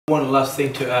One last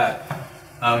thing to add.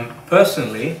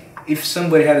 Personally, if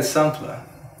somebody had a sampler,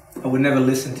 I would never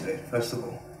listen to it, first of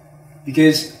all.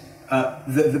 Because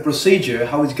the procedure,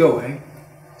 how it's going,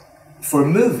 for a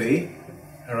movie,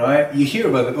 all right, you hear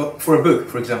about the, for a book,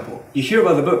 for example, you hear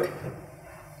about the book,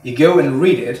 you go and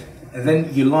read it, and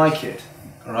then you like it,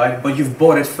 all right, but you've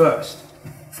bought it first.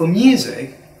 For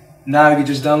music, now you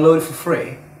just download it for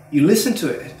free, you listen to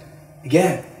it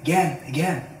again,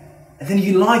 and then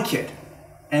you like it,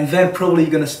 and then probably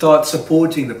you're going to start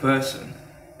supporting the person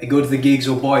and go to the gigs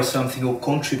or buy something or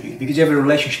contribute, because you have a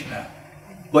relationship now.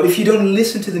 But if you don't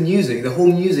listen to the music, the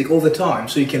whole music all the time,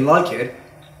 so you can like it,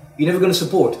 you're never going to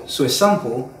support. So a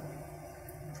sample,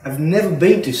 I've never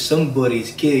been to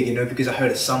somebody's gig, you know, because I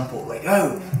heard a sample, like,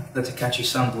 oh, that's a catchy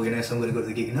sample, you know, so I'm going to go to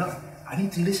the gig. No, I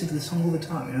need to listen to the song all the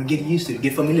time, you know, get used to it,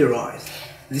 get familiarized.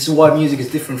 This is why music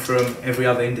is different from every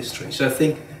other industry. So I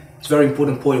think it's a very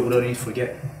important point we don't need to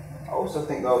forget. I also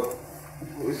think, though,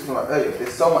 what we were talking about earlier,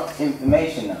 there's so much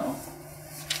information now,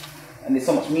 and there's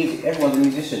so much music. Everyone's a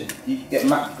musician. You can get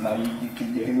Mac now, you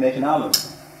can make an album.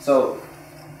 So,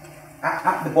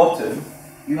 at the bottom,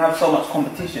 you have so much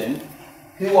competition.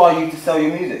 Who are you to sell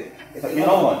your music? It's like, you're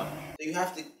no one. So you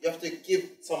have to give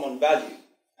someone value,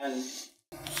 and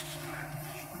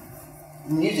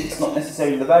music's not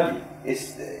necessarily the value.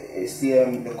 It's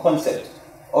the concept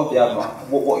of the album,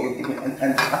 what you're giving,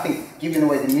 and I think giving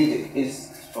away the music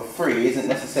is for free isn't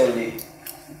necessarily.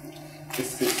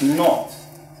 It's not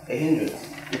a hindrance,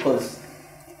 because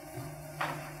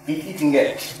if you can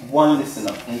get one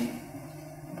listener and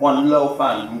one low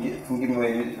fan from giving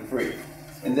away music for free,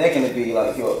 and they're going to be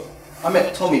like, yo, I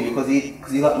met Tommy because he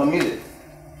liked my music,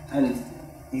 and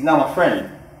he's now my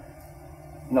friend.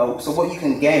 You know, so what you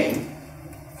can gain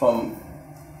from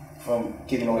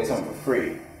giving away something for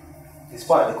free,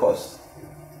 despite the cost,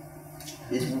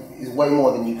 is way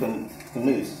more than you can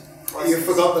lose. Well, you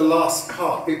forgot the last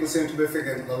part. People seem to be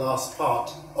forgetting the last part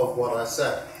of what I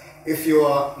said. If you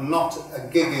are not a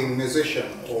gigging musician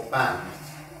or band,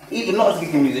 even not as a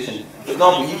gigging musician, for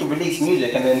example, you can release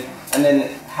music and then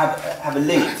have a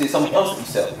link to something else that you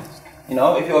sell. You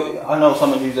know, I know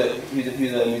someone who's a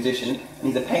musician and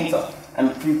he's a painter,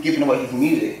 and through giving away his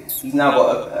music, he's now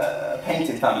got a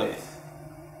painting family.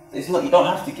 It's not, you don't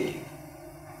have to gig.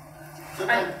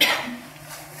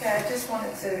 I just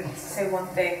wanted to say one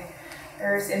thing.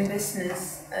 There's in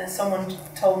business, someone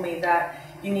told me that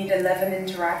you need 11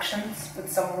 interactions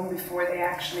with someone before they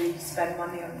actually spend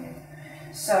money on you.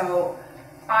 So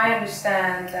I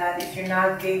understand that if you're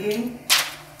not gigging,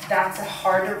 that's a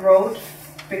harder road,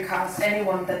 because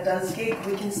anyone that does gig,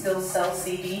 we can still sell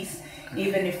CDs,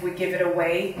 even if we give it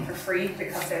away for free,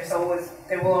 because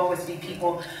there will always be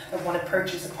people that want to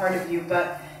purchase a part of you.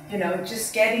 But you know,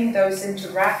 just getting those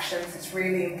interactions is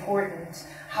really important.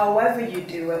 However you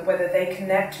do it, whether they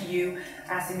connect to you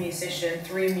as a musician,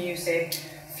 through music,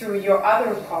 through your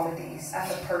other qualities as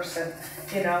a person,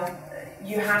 you know,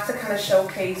 you have to kind of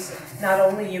showcase not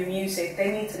only your music,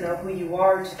 they need to know who you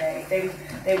are today.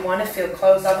 They want to feel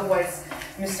close, otherwise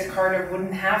Mr. Carter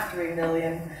wouldn't have 3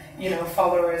 million, you know,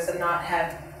 followers and not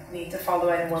need to follow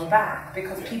anyone back,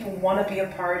 because people want to be a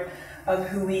part of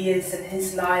who he is and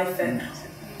his life, and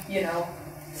you know,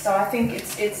 so I think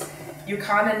it's you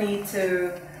kind of need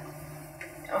to,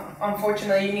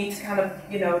 unfortunately, you need to kind of,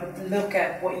 you know, look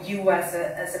at what you as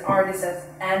an artist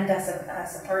and as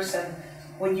a person,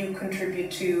 what you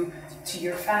contribute to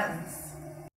your fans.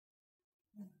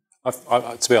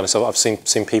 To be honest, I've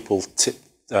seen people put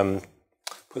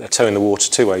their toe in the water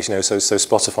two ways. You know, so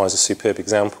Spotify is a superb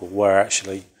example where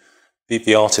actually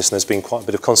the artist, and there's been quite a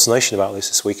bit of consternation about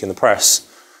this week in the press,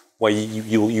 where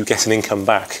you get an income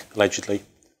back, allegedly,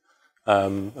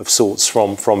 of sorts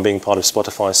from being part of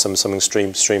Spotify, something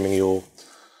streaming your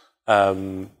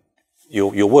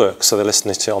work, so they're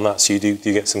listening to it on that, so you do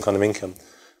get some kind of income.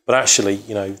 But actually,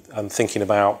 you know, I'm thinking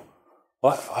about,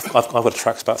 well, I've got a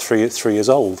track about three years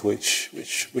old, which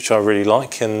I really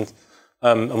like, and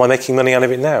am I making money out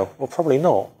of it now? Well, probably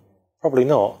not. Probably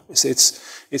not. It's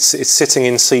sitting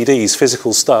in CDs,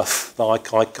 physical stuff that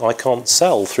I can't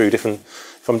sell through different.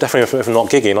 If I'm not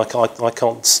gigging, I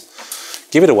can't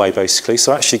give it away, basically.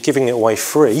 So actually giving it away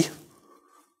free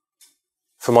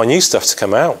for my new stuff to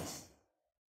come out,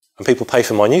 and people pay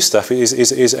for my new stuff,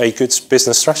 is a good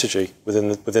business strategy within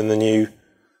the new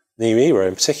era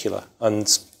in particular,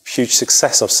 and huge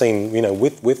success I've seen, you know,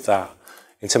 with that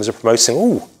in terms of promoting.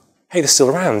 Oh, hey, they're still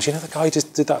around. You know, the guy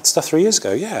just did that stuff 3 years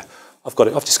ago. Yeah, I've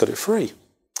just got it free.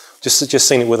 Just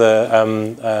seen it with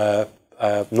a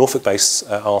Norfolk-based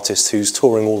artist who's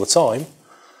touring all the time.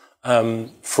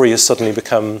 Free has suddenly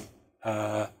become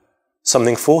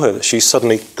something for her, that she's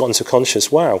suddenly got into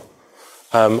conscious, wow,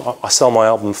 I sell my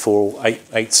album for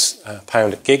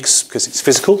 £8 at gigs because it's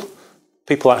physical.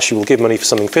 People actually will give money for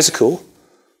something physical,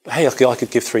 but hey, I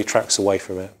could give 3 tracks away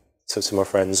from it to my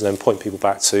friends, and then point people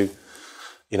back to,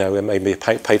 you know, maybe a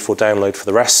paid for download for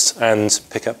the rest, and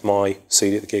pick up my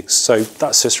CD at the gigs. So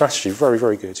that's her strategy. Very,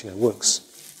 very good. You know, works.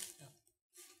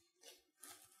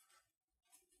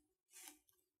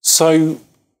 So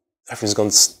everything's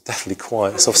gone definitely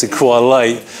quiet. It's obviously quite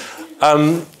late.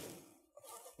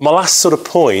 My last sort of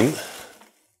point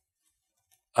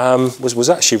was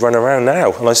actually run around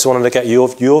now, and I just wanted to get your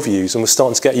views, and we're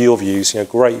starting to get your views. You know,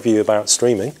 great view about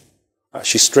streaming.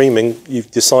 Actually, streaming,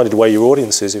 you've decided where your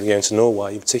audience is if you're going to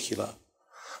Norway in particular.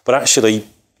 But actually,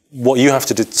 what you have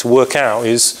to do to work out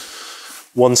is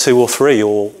 1, 2, or 3,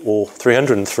 or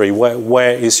 303.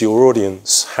 Where is your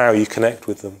audience? How you connect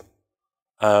with them?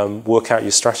 Work out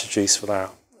your strategies for that.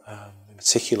 In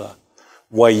particular,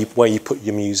 where you put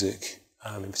your music.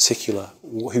 In particular,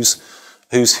 who's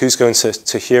going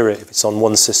to hear it if it's on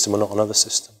one system or not on another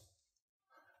system.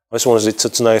 I just wanted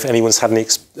to know if anyone's had any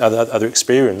other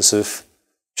experience of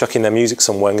chucking their music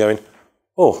somewhere and going,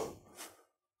 oh,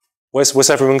 where's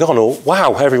everyone gone? Or,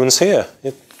 wow, everyone's here.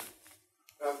 Yeah.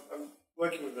 I'm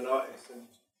working with an artist, and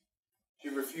she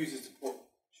refuses to put,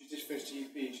 she just finished the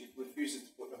EP, she refuses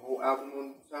to put the whole album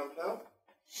on SoundCloud.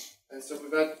 And so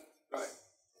we've had, like,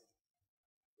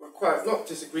 quite, not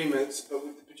disagreements, but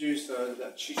with the producer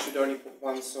that she should only put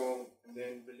 1 song and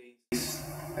then release.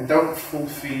 And don't full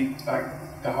feed like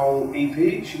the whole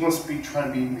EP. She wants to be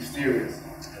trying to be mysterious.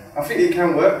 I think it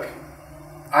can work.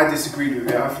 I disagreed with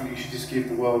it. I think you should just give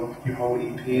the world your whole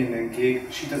EP and then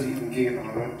gig. She doesn't even gig at the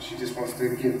moment. She just wants to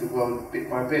give the world bit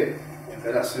by bit.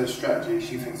 But that's her strategy.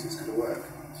 She thinks it's going to work.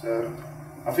 So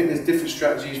I think there's different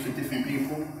strategies for different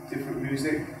people, different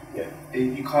music. Yeah.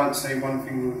 You can't say one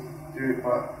thing will do it,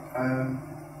 but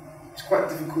it's quite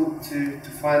difficult to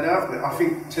find out. But I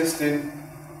think testing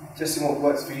what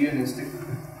works for you and then stick with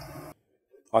it.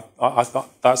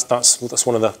 That's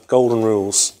one of the golden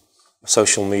rules of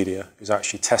social media, is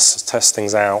actually test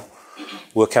things out,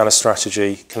 work out a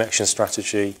strategy, connection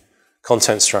strategy,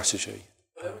 content strategy.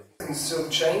 Everything's still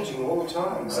changing all the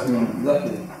time. So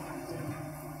Exactly.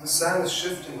 the sound is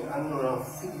shifting under our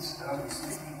feet as we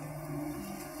speak.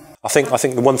 I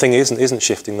think the one thing isn't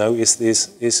shifting though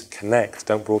is connect,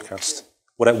 don't broadcast.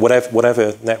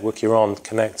 Whatever network you're on,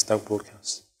 connect, don't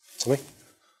broadcast. Tommy?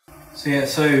 So yeah,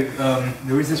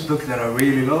 there is this book that I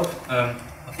really love.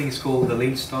 I think it's called The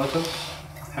Lean Startup.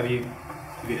 Have you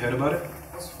heard about it?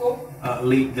 What's it called?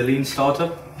 The Lean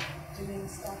Startup. The Lean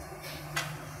Startup.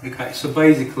 Okay, so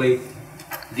basically,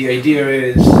 the idea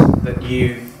is that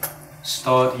you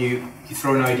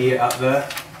throw an idea out there,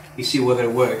 you see whether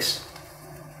it works,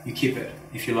 you keep it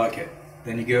if you like it,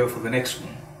 then you go for the next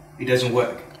one. It doesn't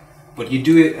work, but you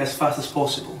do it as fast as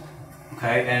possible.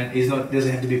 Okay, and it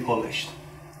doesn't have to be polished.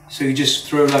 So you just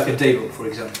throw like a demo, for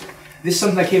example. This is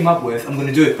something I came up with. I'm going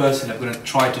to do it personally. I'm going to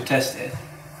try to test it,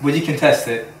 but you can test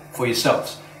it for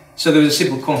yourselves. So there was a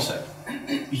simple concept.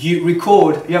 You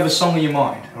have a song in your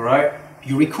mind, all right?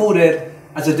 You record it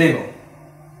as a demo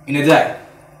in a day.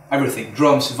 Everything,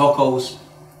 drums, vocals,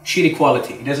 shitty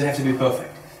quality. It doesn't have to be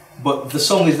perfect, but the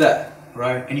song is there,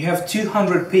 right? And you have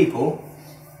 200 people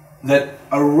that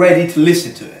are ready to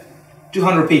listen to it.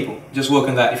 200 people, just work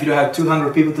on that. If you don't have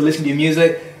 200 people to listen to your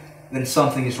music, then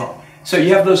something is wrong. So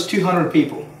you have those 200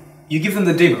 people, you give them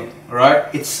the demo, all right?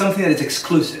 It's something that is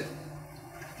exclusive.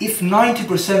 If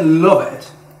 90% love it,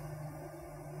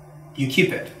 you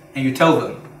keep it and you tell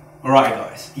them, all right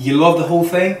guys, you love the whole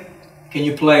thing, can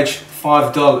you pledge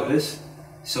 $5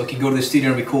 so I can go to the studio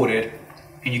and record it,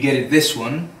 and you get it this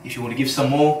one. If you want to give some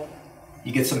more,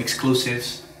 you get some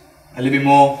exclusives, a little bit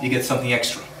more, you get something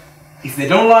extra. If they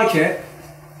don't like it,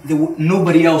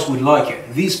 nobody else would like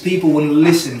it. These people wouldn't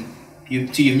listen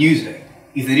to your music.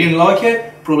 If they didn't like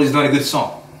it, probably it's not a good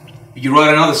song. You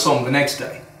write another song the next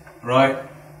day, right?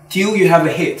 Till you have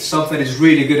a hit, something that is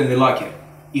really good and they like it.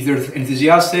 If they're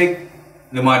enthusiastic,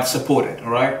 they might support it, all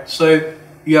right? So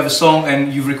you have a song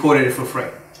and you've recorded it for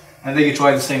free. And then you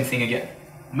try the same thing again.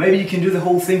 Maybe you can do the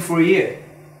whole thing for a year.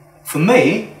 For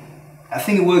me, I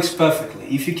think it works perfectly.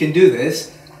 If you can do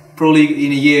this, probably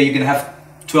in a year you're going to have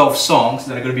 12 songs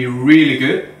that are going to be really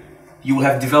good. You will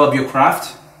have developed your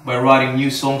craft by writing new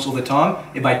songs all the time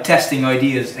and by testing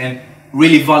ideas and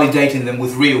really validating them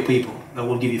with real people that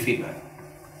will give you feedback.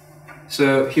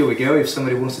 So here we go. If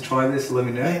somebody wants to try this, let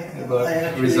me know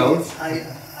about results.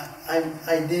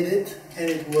 I did it and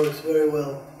it works very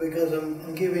well because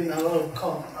I'm giving a lot of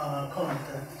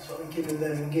content, so I'm keeping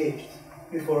them engaged.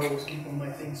 Before I was keeping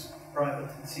my things private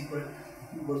and secret.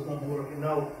 was not working.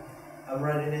 Now I'm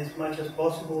writing as much as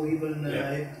possible, even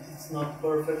if it's not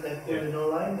perfect, I put it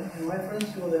online, and my friends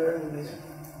go there and listen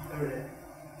every day.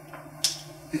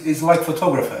 It's like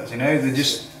photographers, you know, they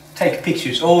just take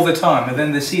pictures all the time and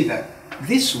then they see that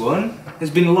this one has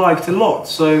been liked a lot,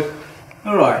 so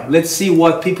alright, let's see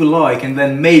what people like and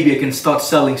then maybe I can start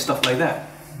selling stuff like that.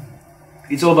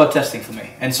 It's all about testing for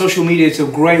me, and social media is a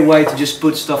great way to just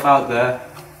put stuff out there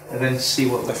and then see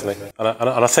what works. Definitely. And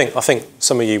I think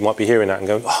some of you might be hearing that and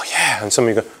going, oh yeah, and some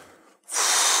of you go,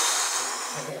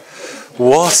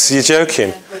 what? You're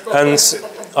joking? And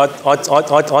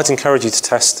I'd encourage you to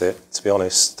test it, to be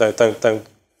honest. Don't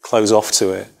close off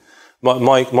to it.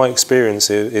 My experience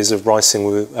is of writing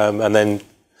with, and then,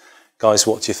 guys,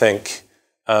 what do you think?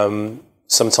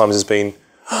 Sometimes has been,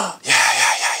 oh,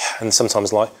 yeah, and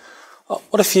sometimes like, oh,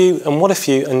 what if you,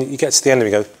 and you get to the end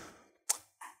and you go,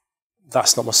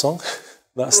 that's not my song.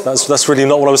 That's really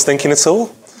not what I was thinking at all.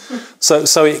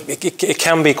 So it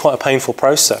can be quite a painful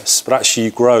process, but actually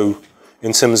you grow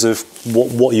in terms of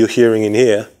what you're hearing in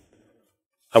here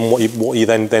and what you're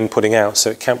then putting out. So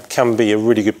it can be a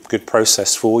really good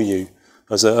process for you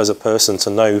as a person to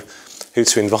know who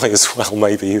to invite as well,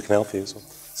 maybe, who can help you as well.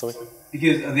 Sorry?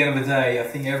 Because at the end of the day, I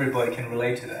think everybody can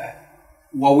relate to that.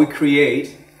 What we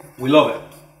create, we love it.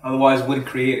 Otherwise, we wouldn't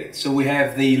create it. So we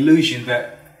have the illusion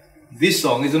that this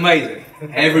song is amazing.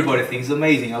 Everybody thinks it's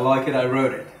amazing. I like it, I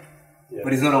wrote it. Yeah.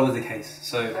 But it's not always the case.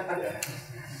 So. Yeah.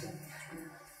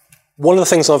 One of the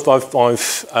things I've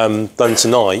done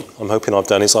tonight, I'm hoping I've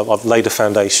done, is I've laid a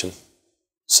foundation.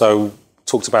 So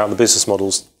talked about the business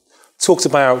models, talked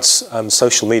about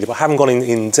social media, but I haven't gone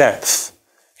in depth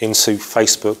into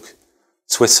Facebook,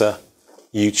 Twitter,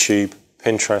 YouTube,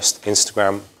 Pinterest,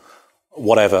 Instagram,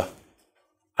 whatever.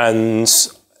 And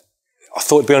I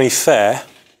thought it'd be only fair,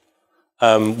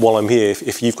 while I'm here,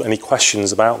 if you've got any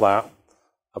questions about that,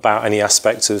 about any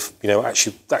aspect of, you know,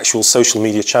 actual social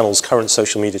media channels, current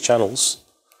social media channels.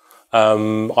 I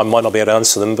might not be able to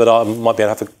answer them, but I might be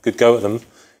able to have a good go at them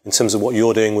in terms of what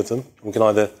you're doing with them. We can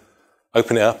either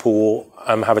open it up or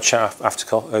have a chat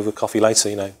over coffee later,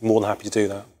 you know, more than happy to do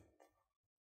that.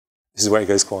 This is where it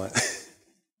goes quiet.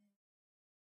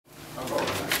 I've got one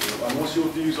actually. What's your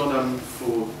views on,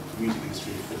 for the music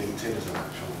industry, for LinkedIn as an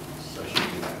actual social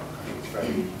media network? I think it's very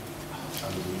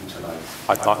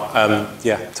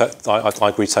I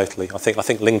agree totally. I think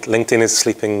LinkedIn is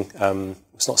sleeping.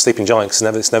 It's not a sleeping giant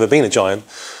because it's never been a giant.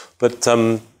 But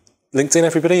LinkedIn,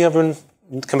 everybody, everyone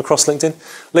come across LinkedIn?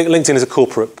 LinkedIn is a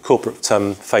corporate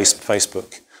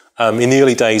Facebook. In the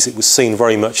early days, it was seen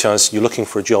very much as you're looking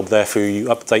for a job, therefore you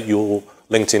update your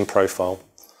LinkedIn profile.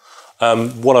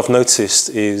 What I've noticed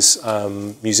is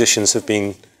musicians have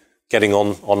been getting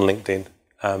on LinkedIn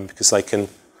because they can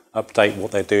update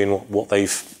what they're doing, what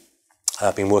they've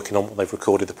been working on, what they've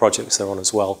recorded, the projects they're on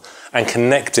as well, and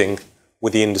connecting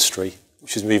with the industry,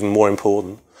 which is even more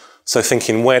important. So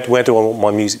thinking, where do I want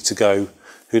my music to go?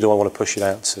 Who do I want to push it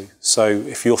out to? So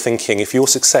if you're thinking, if your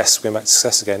success, going back to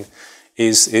success again,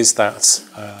 is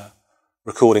that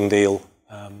recording deal,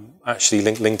 actually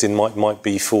LinkedIn might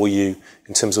be for you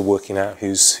in terms of working out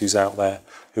who's out there,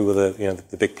 who are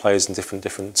the big players in different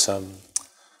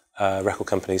record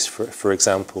companies, for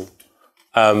example.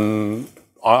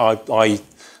 I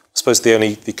suppose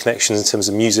the connections in terms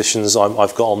of musicians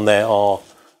I've got on there are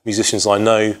musicians I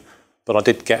know, but I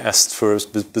did get asked for a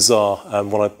bizarre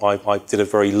when I did a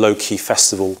very low-key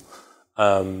festival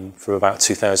from about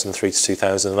 2003 to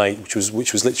 2008, which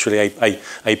was literally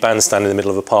a bandstand in the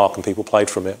middle of a park and people played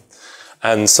from it.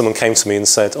 And someone came to me and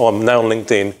said, "Oh, I'm now on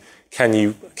LinkedIn. Can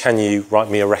you write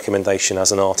me a recommendation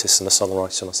as an artist and a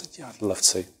songwriter?" And I said, "Yeah, I'd love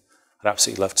to. I'd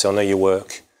absolutely love to. I know your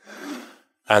work."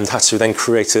 And had to then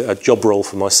create a job role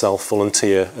for myself,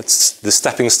 volunteer at the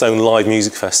Stepping Stone Live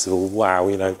Music Festival. Wow,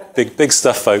 big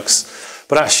stuff, folks.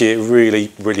 But actually, it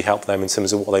really helped them in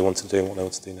terms of what they want to do and what they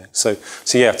want to do next. So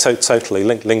yeah, totally.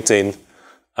 LinkedIn,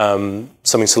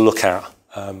 something to look at.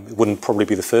 It wouldn't probably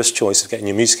be the first choice of getting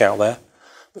your music out there,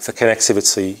 but for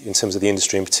connectivity in terms of the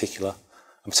industry in particular,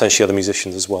 and potentially other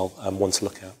musicians as well, one to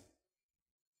look at.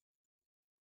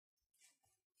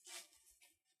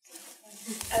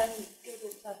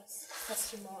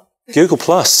 Google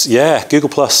Plus, yeah, Google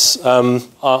Plus.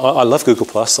 I love Google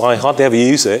Plus. I hardly ever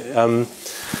use it.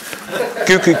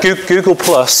 Google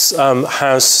Plus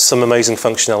has some amazing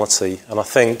functionality, and I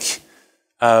think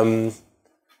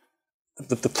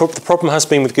the problem has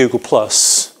been with Google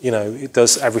Plus. It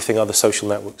does everything other social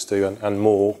networks do and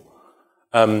more.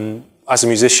 As a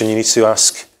musician, you need to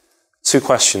ask two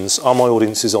questions: are my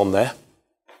audiences on there?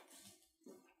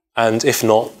 And if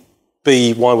not,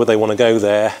 B, why would they want to go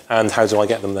there, and how do I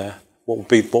get them there? would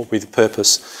be the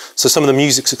purpose? So some of the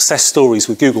music success stories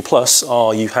with Google Plus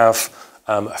are you have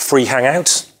a free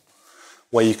hangout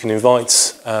where you can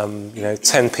invite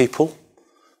 10 people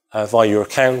via your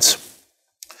account.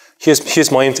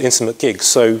 Here's my intimate gig.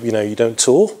 So you don't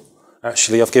tour.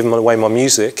 Actually, I've given away my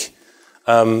music.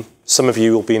 Some of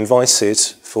you will be invited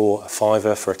for a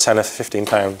 £5, for a £10, for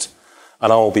 £15,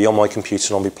 and I will be on my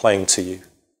computer and I'll be playing to you.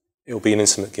 It will be an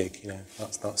intimate gig,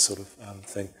 that's that sort of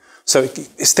thing. So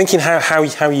it's thinking how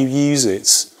you use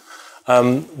it.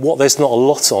 What there's not a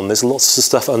lot on, there's lots of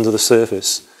stuff under the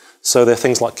surface. So there are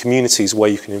things like communities where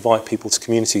you can invite people to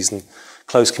communities and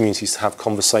close communities to have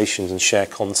conversations and share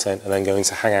content and then go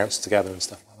into hangouts together and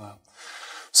stuff like that.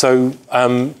 So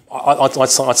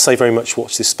I'd say very much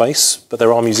watch this space, but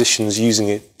there are musicians using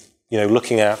it,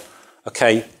 looking at,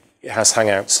 okay, it has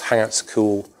hangouts. Hangouts are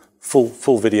cool,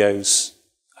 full videos.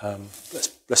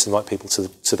 Let's invite people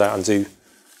to that and do.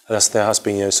 There has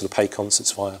been sort of paid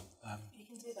concerts via. You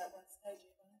can do that with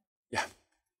Stage.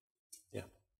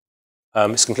 Yeah.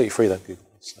 It's completely free though, Google.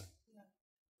 So.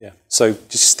 Yeah. So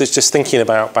just thinking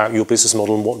about your business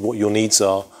model and what your needs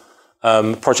are.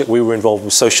 The project we were involved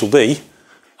with SocialB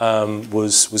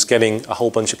was getting a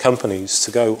whole bunch of companies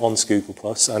to go onto Google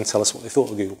Plus and tell us what they thought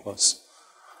of Google Plus.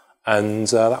 And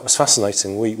that was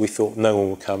fascinating. We thought no one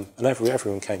would come, and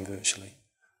everyone came virtually.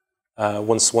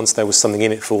 Once there was something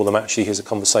in it for them, actually here's a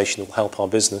conversation that will help our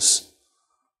business,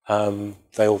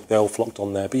 they all flocked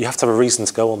on there. But you have to have a reason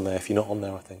to go on there if you're not on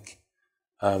there, I think.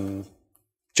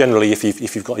 Generally,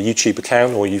 if you've got a YouTube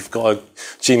account or you've got a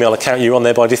Gmail account, you're on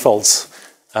there by default.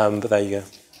 But there you go.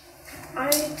 I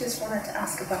just wanted to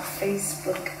ask about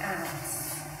Facebook ads.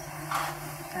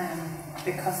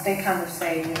 Because they kind of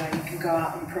say, you can go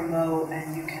out and promote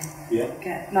and you can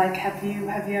get, like, have you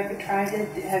ever tried it?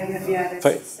 Have you had it?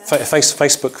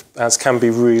 Facebook ads can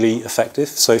be really effective.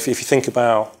 So if you think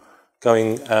about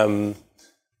going to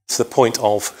the point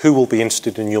of who will be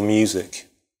interested in your music.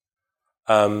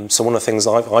 So one of the things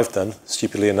I've done,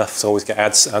 stupidly enough, to always get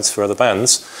ads for other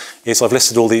bands, is I've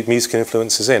listed all the music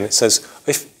influencers in. It says,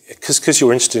 because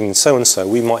you're interested in so-and-so,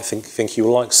 we might think you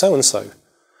will like so-and-so.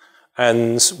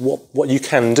 And what you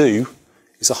can do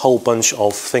is a whole bunch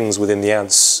of things within the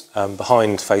ads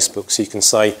behind Facebook. So you can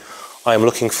say, I am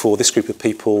looking for this group of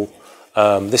people,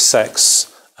 this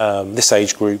sex, this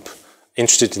age group,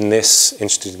 interested in this,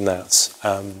 interested in that.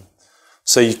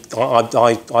 So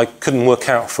I couldn't work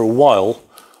out for a while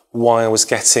why I was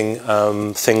getting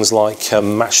things like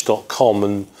Match.com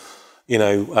and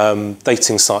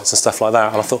dating sites and stuff like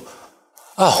that. And I thought,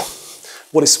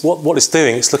 what it's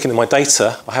doing, it's looking at my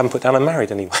data. I haven't put down I'm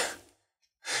married anywhere.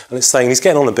 And it's saying he's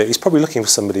getting on a bit. He's probably looking for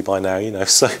somebody by now,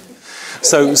 So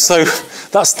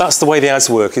that's the way the ads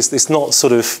work. It's not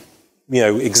sort of,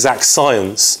 exact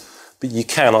science, but you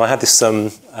can. I had this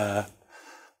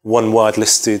one word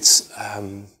listed,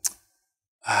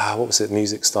 what was it,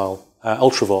 music style?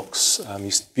 Ultravox.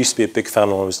 Used to be a big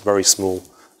fan when I was very small,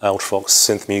 Ultravox,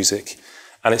 synth music.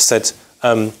 And it said,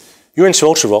 you're into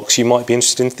Ultravox, you might be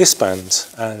interested in this band.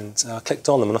 And I clicked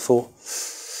on them and I thought,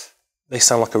 they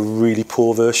sound like a really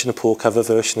poor cover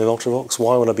version of Ultravox.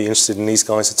 Why would I be interested in these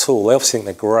guys at all? They obviously think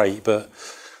they're great, but...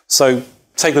 So,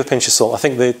 take it with a pinch of salt. I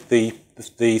think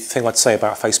the thing I'd say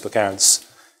about Facebook ads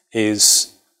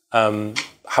is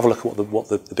have a look at what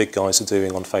the big guys are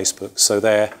doing on Facebook. So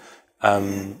they're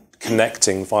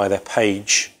connecting via their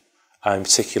page, in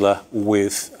particular,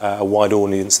 with a wide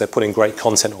audience. They're putting great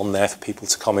content on there for people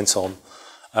to comment on.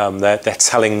 They're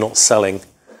telling, not selling,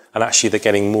 and actually they're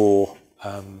getting more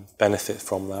benefit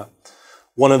from that.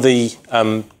 One of the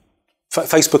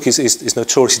Facebook is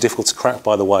notoriously difficult to crack,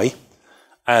 by the way.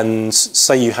 And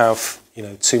say you have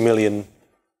 2 million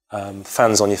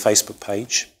fans on your Facebook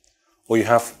page, or you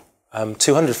have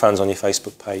 200 fans on your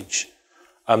Facebook page.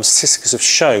 Statistics have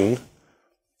shown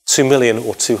 2 million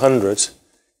or 200,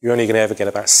 you're only going to ever get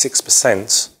about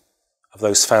 6% of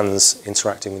those fans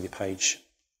interacting with your page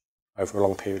over a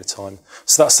long period of time.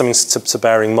 So that's something to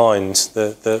bear in mind,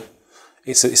 that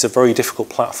it's a very difficult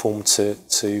platform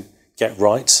to get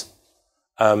right.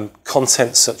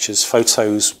 Content such as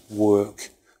photos work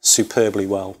superbly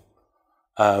well.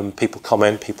 People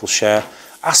comment, people share.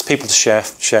 Ask people to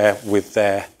share with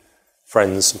their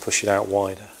friends and push it out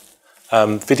wider.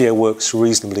 Video works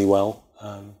reasonably well.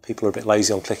 People are a bit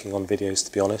lazy on clicking on videos,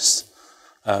 to be honest.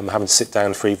 Having to sit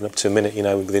down for even up to a minute,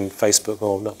 within Facebook,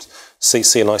 or not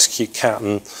see a nice cute cat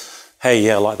and hey,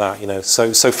 yeah, like that,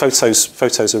 So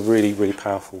photos are really, really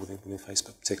powerful within Facebook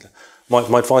in particular.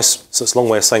 My advice, so it's a long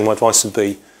way of saying my advice would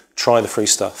be try the free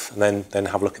stuff and then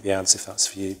have a look at the ads if that's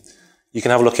for you. You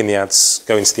can have a look in the ads,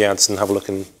 go into the ads and have a look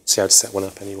and see how to set one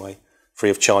up anyway, free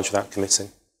of charge without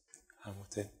committing.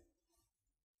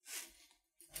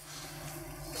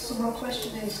 So my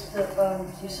question is that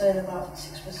you're saying about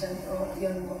 6% of the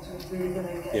young ones are really going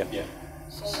to get. Yeah.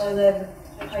 So then,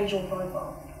 page or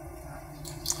profile.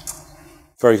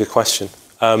 Very good question.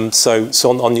 So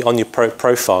on your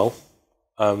profile,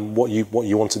 what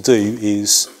you want to do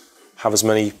is have as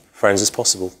many friends as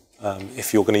possible.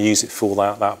 If you're going to use it for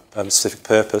that specific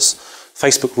purpose,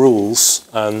 Facebook rules,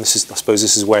 and I suppose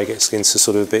this is where it gets into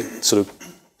sort of a bit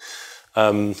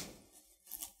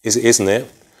isn't it?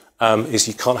 Is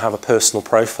you can't have a personal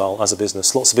profile as a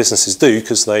business. Lots of businesses do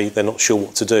because they're not sure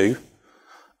what to do.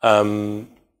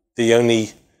 The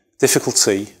only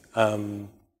difficulty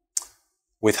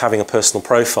with having a personal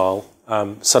profile,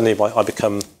 suddenly I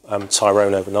become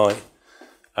Tyrone overnight,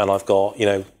 and I've got,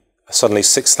 suddenly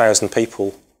 6,000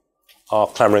 people are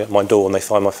clamouring at my door and they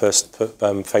find my first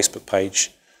Facebook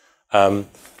page. I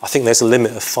think there's a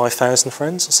limit of 5,000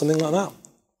 friends or something like that.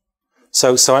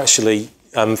 So actually,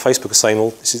 Facebook is saying,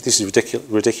 well, this is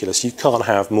ridiculous. You can't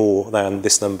have more than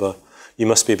this number. You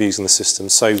must be abusing the system.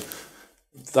 So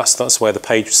that's where the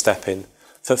page would step in.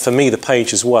 For me, the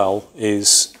page as well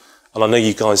is, and I know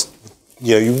you guys,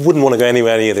 you wouldn't want to go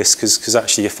anywhere near this because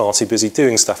actually you're far too busy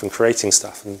doing stuff and creating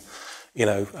stuff and,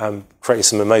 creating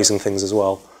some amazing things as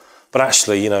well. But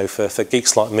actually, for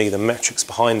geeks like me, the metrics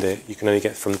behind it, you can only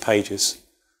get from the pages.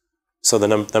 So the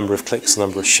number of clicks, the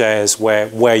number of shares,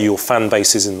 where your fan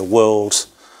base is in the world,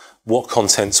 what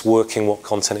content's working, what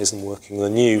content isn't working. The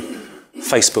new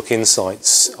Facebook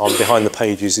Insights on behind the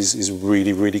pages is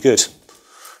really, really good.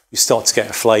 You start to get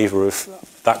a flavour of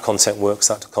that content works,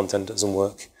 that content doesn't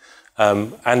work.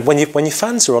 And when your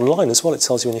fans are online as well, it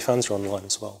tells you when your fans are online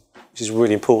as well, which is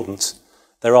really important.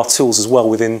 There are tools as well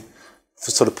within,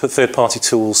 for sort of third-party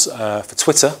tools for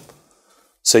Twitter,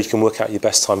 so you can work out your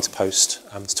best time to post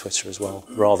to Twitter as well,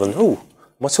 rather than, am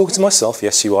I talking to myself?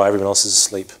 Yes, you are. Everyone else is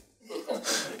asleep.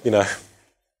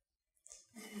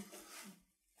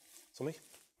 Tommy?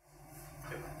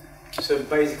 So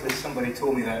basically, somebody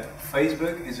told me that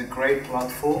Facebook is a great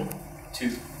platform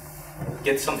to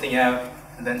get something out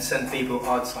and then send people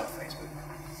outside Facebook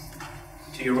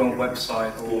to your own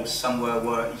website or somewhere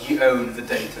where you own the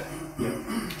data.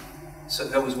 So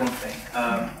that was one thing.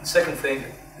 Second thing,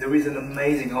 there is an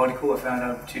amazing article I found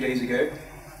out 2 days ago.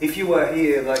 If you were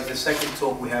here, like the second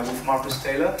talk we had with Marcus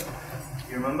Taylor,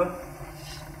 you remember?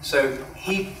 So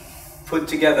he put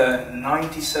together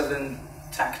 97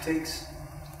 tactics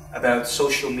about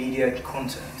social media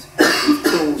content, with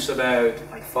tools about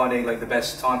finding the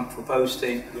best time for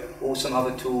posting, or some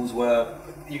other tools where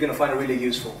you're going to find it really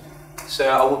useful. So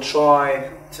I will try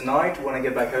tonight when I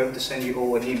get back home to send you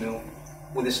all an email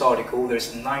with this article.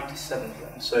 There's 97 of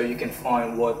them, so you can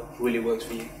find what really works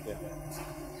for you.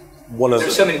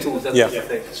 There's so many tools. That's the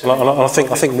thing. So and I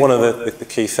think one of the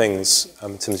key things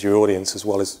in terms of your audience as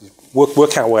well is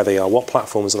work out where they are, what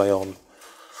platforms are they on.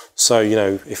 So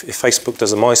if Facebook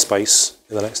does a MySpace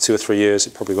in the next 2 or 3 years,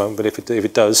 it probably won't. But if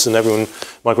it does, and everyone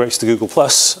migrates to Google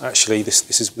Plus, actually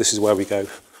this is where we go,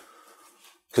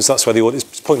 because that's where the audience.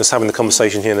 It's pointless having the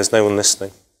conversation here and there's no one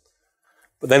listening.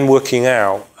 But then working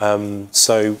out,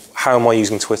 so how am I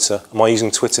using Twitter? Am I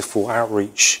using Twitter for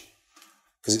outreach?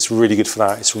 Because it's really good for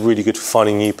that. It's really good for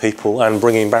finding new people and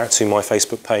bringing back to my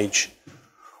Facebook page,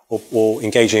 or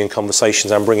engaging in conversations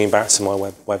and bringing back to my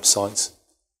website.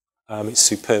 It's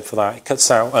superb for that. It cuts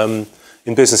out,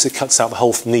 in business, it cuts out the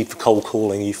whole need for cold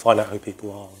calling. You find out who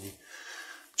people are, and you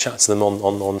chat to them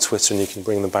on Twitter, and you can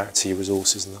bring them back to your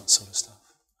resources and that sort of stuff,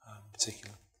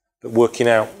 particularly. But working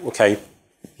out, okay,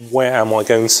 where am I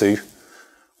going to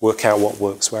work out what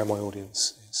works, where my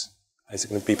audience is? Is it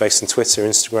going to be based on Twitter,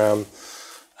 Instagram,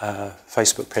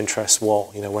 Facebook, Pinterest,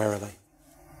 where are they?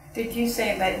 Did you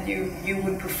say that you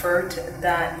would prefer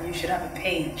that you should have a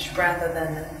page rather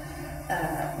than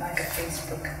like a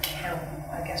Facebook account,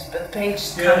 I guess, but the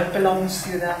page kind of belongs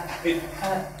to that.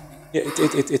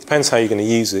 It depends how you're going to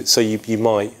use it. So you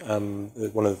might,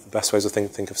 one of the best ways I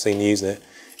think I've seen using it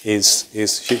is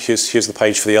here's the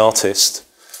page for the artist,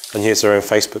 and here's their own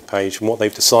Facebook page. And what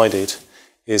they've decided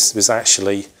is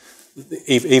actually,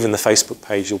 even the Facebook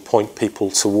page will point people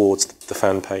towards the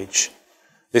fan page.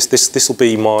 This will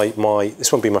be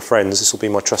this won't be my friends. This will be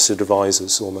my trusted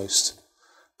advisors, almost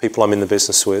people I'm in the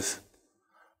business with.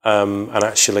 And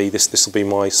actually, this will be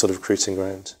my sort of recruiting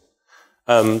ground.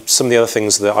 Some of the other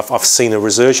things that I've seen a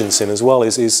resurgence in as well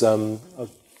is I'm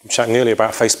chatting earlier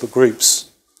about Facebook groups.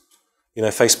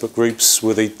 Facebook groups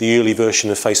were the early version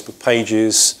of Facebook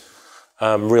pages,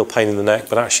 real pain in the neck,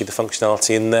 but actually the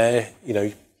functionality in there,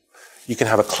 you can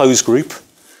have a closed group.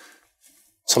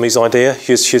 Tommy's idea,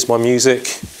 here's my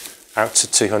music, out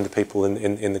to 200 people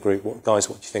in the group. Guys,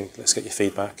 what do you think? Let's get your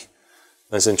feedback.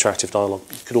 There's interactive dialogue.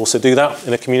 You could also do that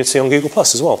in a community on Google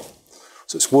Plus as well.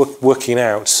 So it's working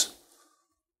out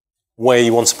where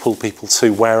you want to pull people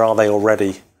to, where are they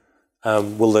already?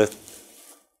 Will the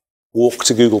walk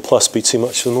to Google Plus be too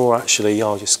much for them, or actually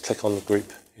I'll just click on the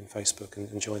group in Facebook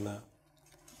and join that?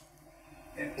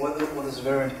 What is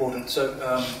very important, so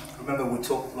remember we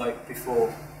talked like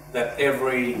before that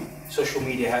every social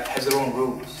media has their own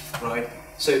rules, right?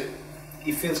 So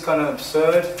it feels kind of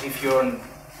absurd if you're on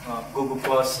Google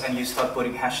Plus and you start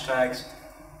putting hashtags,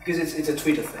 because it's a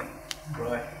Twitter thing,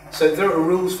 right? So there are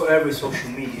rules for every social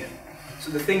media. So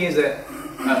the thing is that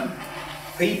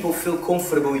people feel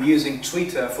comfortable using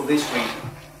Twitter for this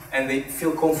reason, and they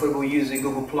feel comfortable using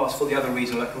Google Plus for the other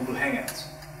reason, like Google Hangouts.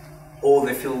 Or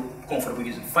they feel comfortable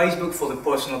using Facebook for the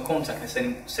personal contact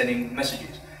and sending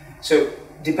messages. So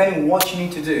depending on what you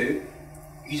need to do,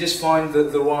 you just find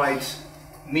the right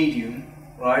medium,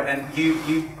 right? And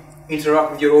you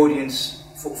interact with your audience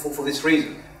for this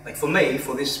reason. Like for me,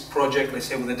 for this project, let's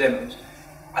say with the demos,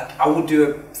 I would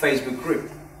do a Facebook group.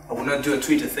 I would not do a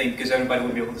Twitter thing because everybody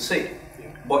would be able to see it. Yeah.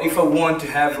 But if I want to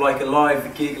have like a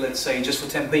live gig, let's say just for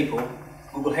 10 people,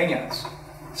 Google Hangouts.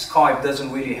 Skype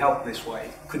doesn't really help this way.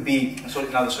 Could be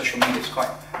another social media,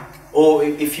 Skype. Or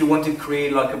if you want to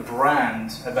create like a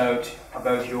brand about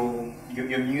your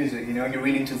music, you know, you're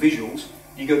really into visuals,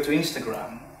 you go to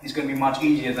Instagram. It's going to be much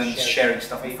easier than sharing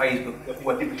stuff on Facebook,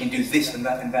 where people can do this and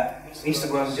that and that.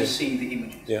 Instagram, just see the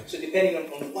images. Yeah. So depending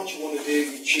on what you want to do,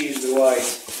 you choose the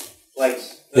right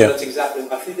place. Yeah. That's exactly.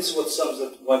 I think this is what sums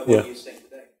up what you're saying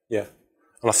today. Yeah.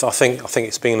 And I think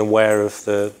it's being aware of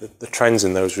the trends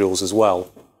in those rules as well.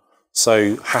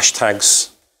 So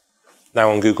hashtags now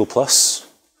on Google Plus,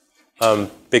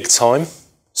 big time.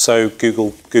 So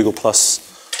Google Plus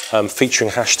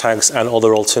featuring hashtags and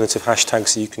other alternative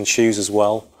hashtags that you can choose as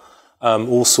well.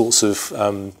 All sorts of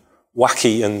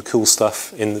wacky and cool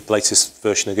stuff in the latest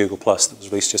version of Google Plus that was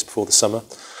released just before the summer.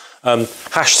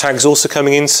 Hashtags also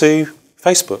coming into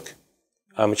Facebook,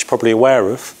 which you're probably aware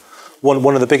of.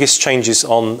 One of the biggest changes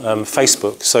on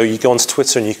Facebook, so you go onto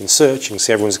Twitter and you can search, you can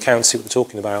see everyone's account, see what they're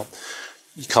talking about.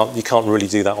 You can't really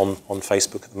do that on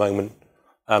Facebook at the moment,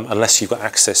 unless you've got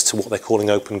access to what they're calling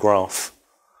Open Graph,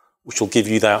 which will give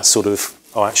you that sort of,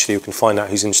 oh, actually you can find out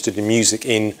who's interested in music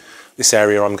in this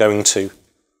area I'm going to,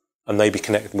 and maybe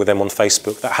connect with them on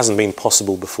Facebook. That hasn't been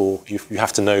possible before. You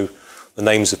have to know the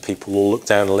names of people or look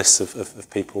down a list of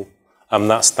people.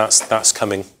 That's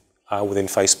coming within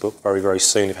Facebook very, very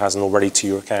soon. If it hasn't already to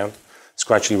your account, it's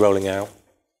gradually rolling out.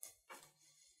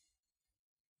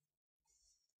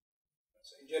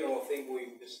 So in general, I think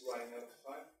we're just running out of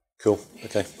time. Cool.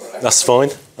 Okay, that's fine.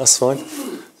 That's fine.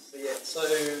 So yeah. So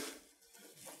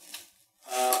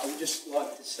I would just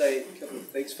like to say a couple of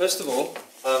things. First of all,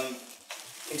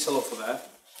 thanks a lot for that.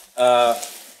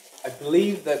 I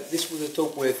believe that this was a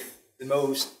talk with the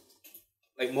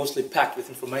mostly packed with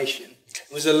information.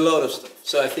 It was a lot of stuff.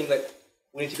 So I think that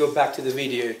we need to go back to the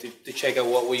video to check out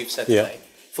what you've said today.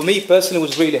 For me personally, it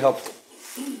was really helpful.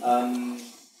 I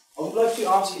would like to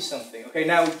ask you something. Okay,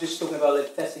 now we're just talking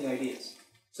about testing ideas.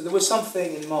 So there was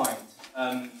something in mind.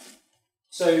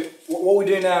 So what we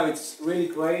do now, it's really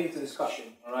great. It's a discussion.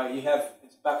 All right,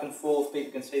 it's back and forth.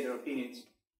 People can say their opinions.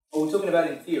 What we're talking about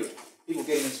in theory, people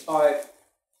getting inspired.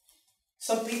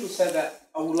 Some people said that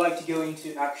I would like to go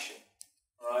into action.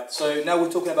 All right, so now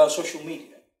we're talking about social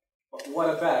media. But what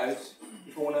about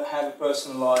if I want to have a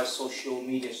personalized social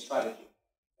media strategy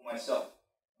for myself?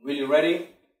 I'm really ready.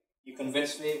 You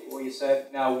convinced me, or you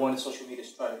said, now I want a social media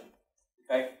strategy.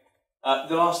 Okay.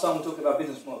 The last time we talked about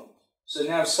business models. So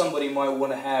now somebody might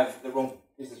want to have their own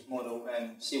business model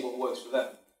and see what works for them.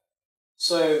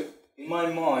 So in my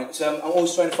mind, so I'm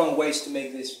always trying to find ways to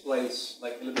make this place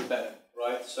like a little bit better,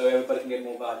 right? So everybody can get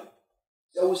more value.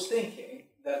 So I was thinking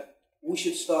that we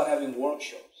should start having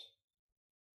workshops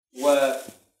where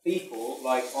people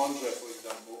like Andre, for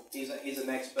example, he's an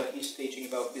expert, he's teaching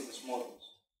about business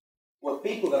models. Where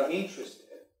people that are interested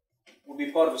will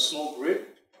be part of a small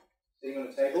group sitting on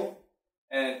a table,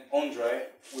 and Andre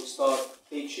would start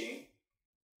teaching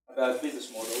about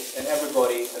business models, and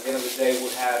everybody at the end of the day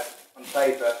would have on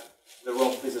paper their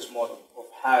own business model of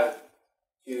how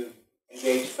to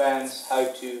engage fans,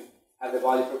 how to have the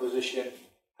value proposition,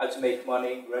 how to make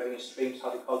money, revenue streams, how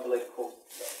to calculate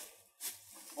costs.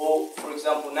 Or, for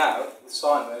example, now with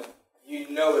Simon, you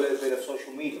know a little bit of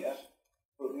social media,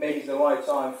 but maybe it's the right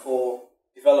time for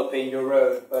developing your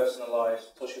own personalized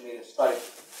social media strategy.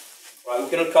 Right? We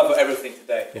cannot cover everything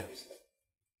today, obviously.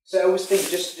 So I was thinking,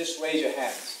 just raise your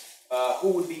hands. Who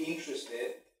would be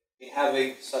interested in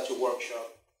having such a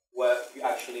workshop where you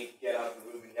actually get out of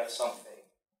the room and you have something?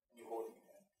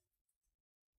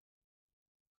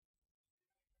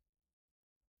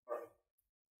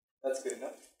 That's good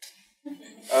enough.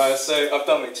 So I've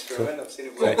done my experiment. I've seen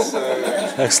it work. So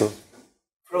Excellent.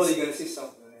 probably going to see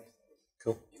something the next day.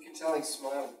 Cool. You can tell he's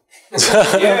smiling.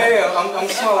 Yeah. I'm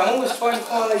smiling. I'm always trying to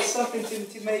find something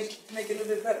to make it a little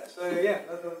bit better. So yeah,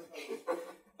 that's good.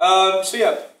 So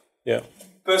yeah. Yeah.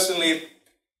 Personally,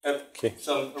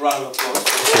 some round of applause.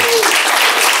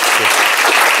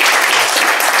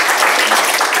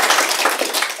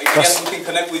 I guess we can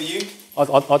connect with you.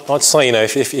 I'd say, you know,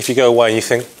 if you go away and you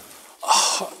think,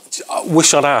 oh, I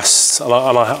wish I'd asked,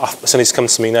 and it's come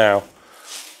to me now.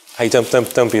 Hey,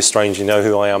 don't be a stranger. You know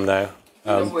who I am now.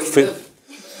 On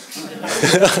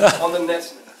the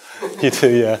net. You do,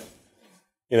 yeah.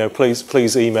 You know,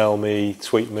 please email me,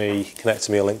 tweet me, connect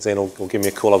to me on LinkedIn, or give me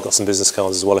a call. I've got some business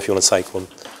cards as well if you want to take one.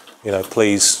 You know,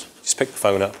 please just pick the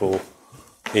phone up or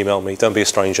email me. Don't be a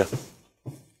stranger.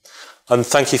 And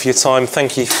thank you for your time.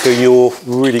 Thank you for your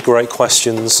really great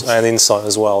questions and insight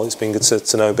as well. It's been good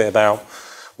to know a bit about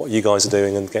what you guys are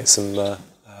doing and get some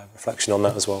reflection on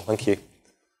that as well. Thank you.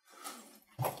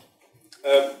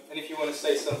 And if you want to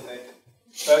say something,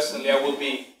 personally, I will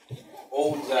be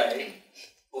all day,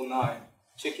 all night,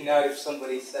 checking out if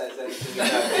somebody says anything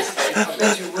about this thing. I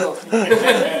bet you will.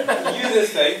 Use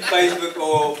this thing, Facebook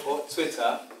or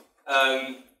Twitter.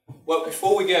 Well,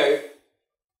 before we go,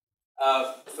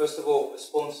 first of all, a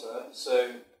sponsor.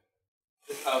 So,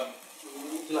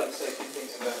 would you like to say a few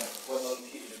things about what London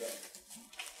Fusion again?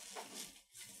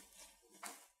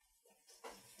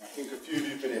 I think a few of you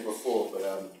have been here before, but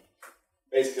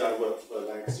basically I work for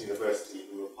Lancaster University,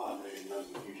 who are partner in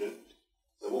London Fusion.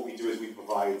 So what we do is we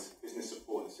provide business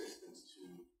support and assistance to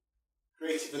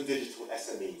creative and digital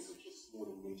SMEs, which is small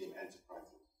and medium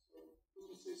enterprises. So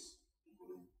businesses, people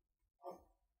who are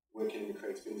working in the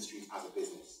creative industries as a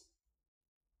business.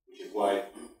 Which is why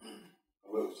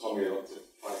I work with Tommy a lot to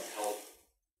try to help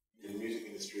in the music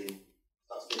industry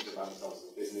start thinking about themselves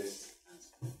as a business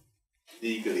and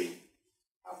legally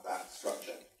have that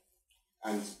structure.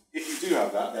 And if you do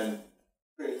have that, then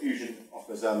Creative Fusion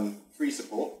offers free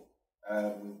support.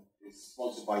 It's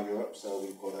sponsored by Europe, so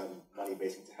we've got money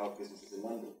basically to help businesses in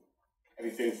London.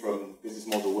 Everything from business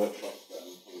model workshops that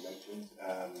we mentioned.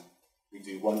 We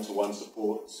do one-to-one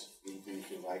support. We do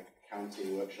things like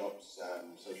accounting workshops,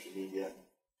 social media.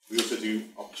 We also do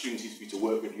opportunities for you to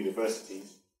work with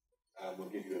universities. We'll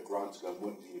give you a grant to go and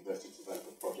work with the university to develop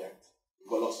a project. We've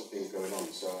got lots of things going on.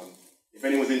 So if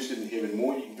anyone's interested in hearing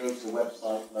more, you can go to the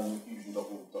website,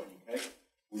 londonfusion.org.uk,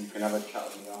 or you can have a chat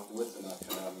with me afterwards and I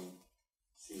can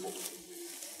see what we can do.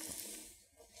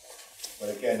 But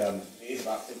again, it is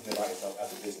about thinking about yourself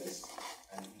as a business.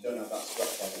 And if you don't have that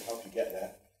structure, I can help you get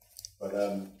there. But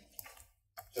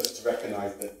just to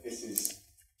recognise that this is,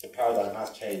 the paradigm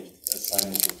has changed, as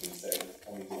Simon was going to say, as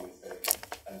Tommy was going to say.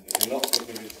 And if you're not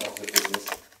thinking of yourself as a business,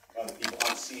 other people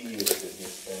aren't seeing you as a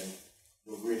business, then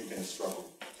you're really going to struggle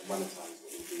to monetize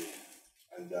what you're doing.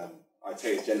 And I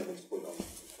take this gentleman's point on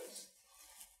this because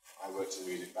I worked in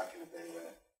music back in the day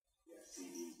where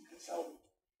CDs, you could sell them,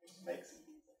 you could make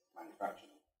CDs, manufacture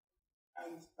them.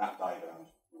 And that died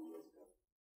around 4 years ago.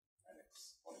 And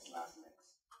it's on its last legs.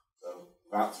 So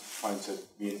without trying to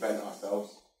reinvent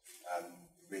ourselves,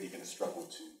 we're really going to struggle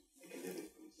to make a living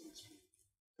from this industry.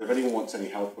 So if anyone wants any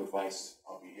help or advice,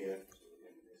 I'll be here at the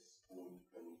end of this, or you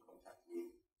can contact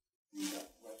me through that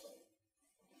website.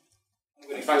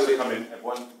 Thanks for coming,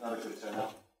 everyone. Another good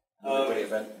turnout. A great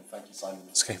event, and thank you, Simon.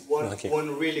 Okay.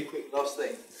 One really quick last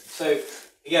thing. So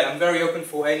again, I'm very open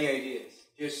for any ideas.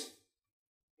 Just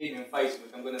hit me on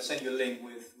Facebook. I'm going to send you a link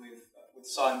with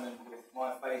Simon, with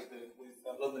my Facebook, with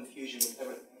London Fusion, with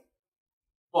everything.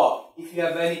 But if you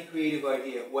have any creative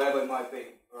idea, whatever it might be,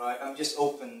 right, I'm just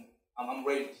open. I'm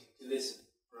ready to listen.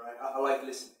 Right, I like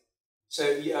listening. So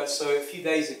yeah, so a few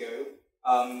days ago,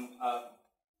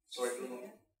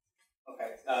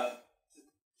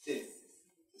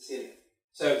 Cecilia.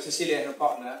 So Cecilia and her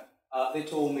partner, they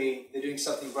told me they're doing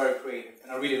something very creative,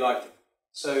 and I really liked it.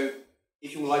 So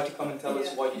if you would like to come and tell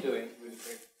us what you're doing, really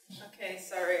great. Okay,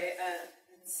 sorry.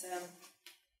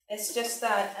 It's just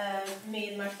that me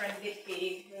and my friend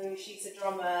Vicky, who she's a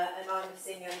drummer and I'm a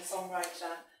singer and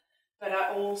songwriter, but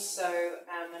I also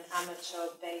am an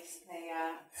amateur bass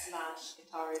player /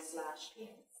 guitarist /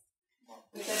 pianist,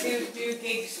 which I do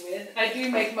gigs with. I do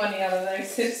make money out of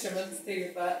those instruments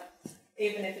too, but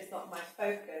even if it's not my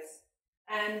focus.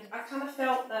 And I kind of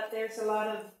felt that there's a lot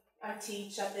of, I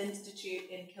teach at the Institute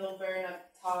in Kilburn,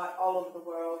 I've taught all over the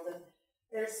world, and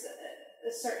there's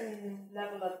a certain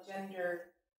level of gender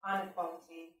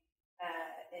inequality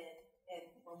in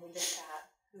when we look at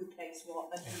who plays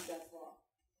what and who does what.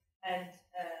 And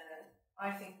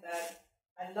I think that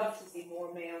I love to see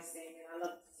more males sing, and I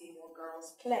love to see more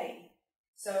girls play.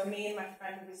 So me and my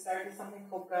friend, we started something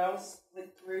called Girls with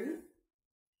Groove.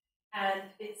 And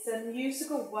it's a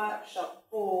musical workshop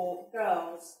for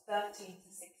girls 13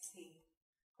 to 16.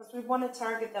 Because we want to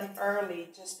target them early,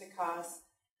 just because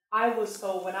I was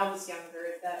told when I was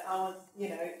younger that I was,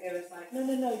 it was like,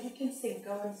 no, you can sing,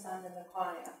 go and stand in the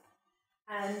choir.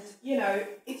 And,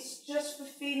 it's just for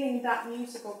feeling that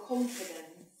musical confidence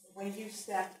when you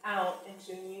step out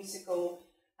into a musical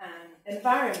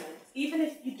environment. Even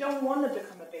if you don't want to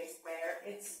become a bass player,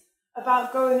 it's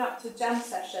about going up to jam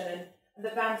session and the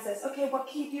band says, okay, what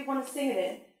key do you want to sing it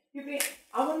in? You be,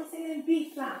 I want to sing it in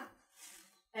B flat.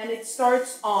 And it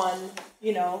starts on,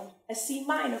 a C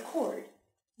minor chord.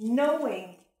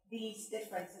 Knowing these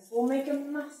differences will make a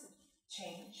massive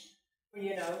change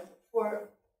for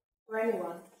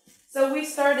anyone. So we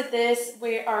started this.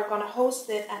 We are going to host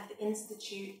it at the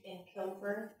Institute in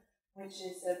Kilburn, which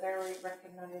is a very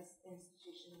recognized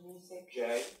institution in music.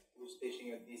 Jay, who's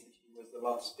teaching at the Institute, was the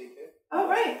last speaker. Oh,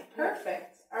 right.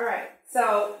 Perfect. All right.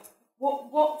 So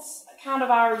what's kind of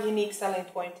our unique selling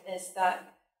point is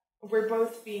that we're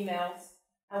both females,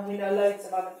 and we know loads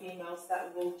of other females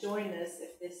that will join us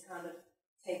if this kind of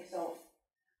takes off.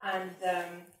 And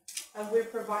we're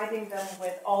providing them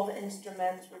with all the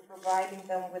instruments, we're providing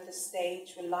them with the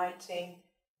stage, with lighting.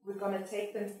 We're going to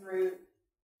take them through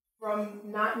from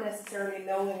not necessarily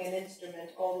knowing an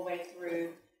instrument all the way through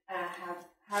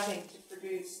having to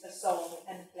produce a song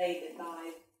and play it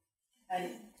live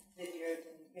and videoed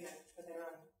and, for their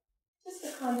own. Just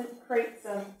to kind of create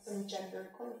some gender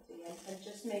equality and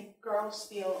just make girls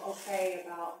feel okay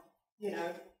about, in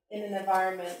an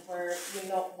environment where you're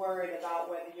not worried about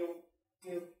whether you're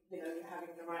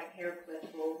having the right hair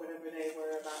clip or whatever they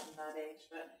were about in that age.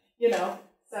 But,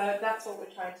 so that's what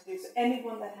we're trying to do. So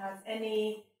anyone that has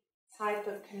any type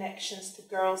of connections to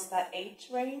girls that age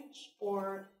range,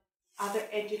 or other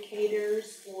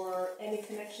educators, or any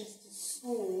connections to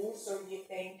school, so you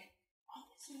think, oh,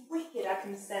 this is wicked, I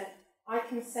can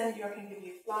give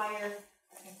you a flyer,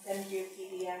 I can send you a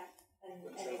PDF, and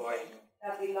anything.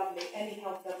 That'd be lovely. Any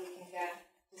help that we can get,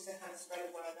 just to kind of spread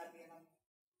the word, that'd be lovely.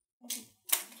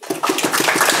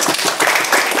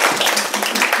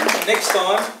 Next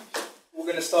time, we're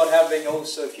going to start having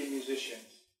also a few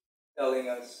musicians telling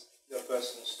us their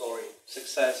personal story,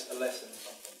 success, a lesson,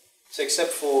 something. So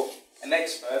except for an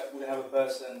expert, we'll have a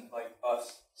person like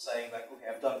us saying like, okay,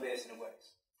 I've done this and it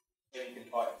works. Maybe you can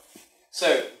try it. So,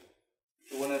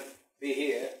 if you want to be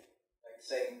here, like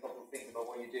saying a couple of things about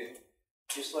what you do,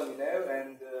 just let me know,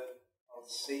 and I'll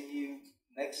see you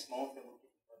next month, and we'll